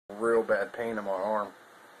Real bad pain in my arm.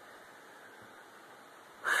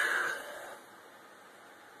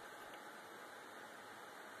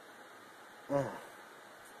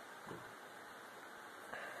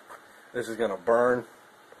 This is gonna burn.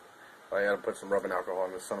 I gotta put some rubbing alcohol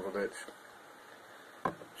on this son of a bitch.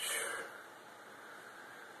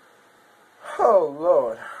 Oh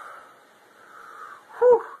Lord.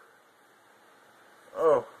 Whew.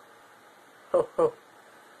 Oh. Oh, oh.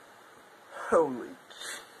 Holy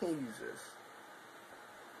Jesus.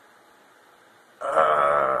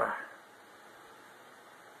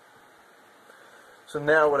 So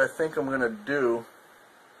now what I think I'm gonna do,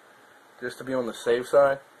 just to be on the safe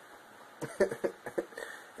side,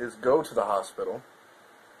 is go to the hospital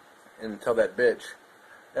and tell that bitch,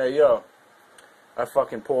 hey yo, I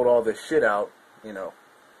fucking pulled all this shit out, you know,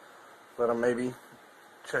 let them maybe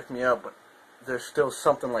check me out, but there's still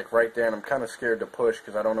something like right there, and I'm kind of scared to push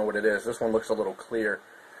because I don't know what it is. This one looks a little clear,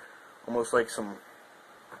 almost like some,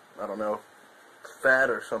 I don't know, fat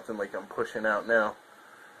or something like I'm pushing out now.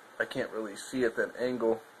 I can't really see at that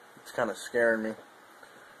angle. It's kind of scaring me.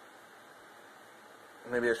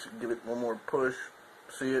 Maybe I should give it one more push.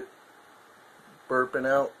 See it burping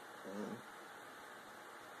out.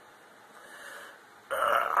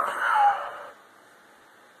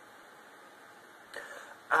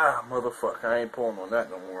 Motherfucker, I ain't pulling on that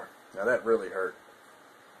no more. Now that really hurt.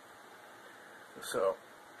 So,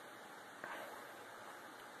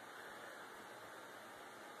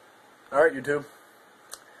 alright YouTube,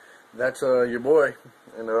 that's your boy,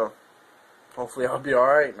 and hopefully I'll be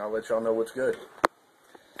alright, and I'll let y'all know what's good.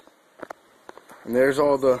 And there's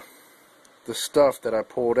all the stuff that I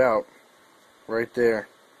pulled out right there.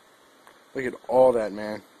 Look at all that,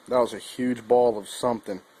 man. That was a huge ball of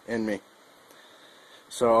something in me.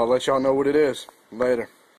 So I'll let y'all know what it is later.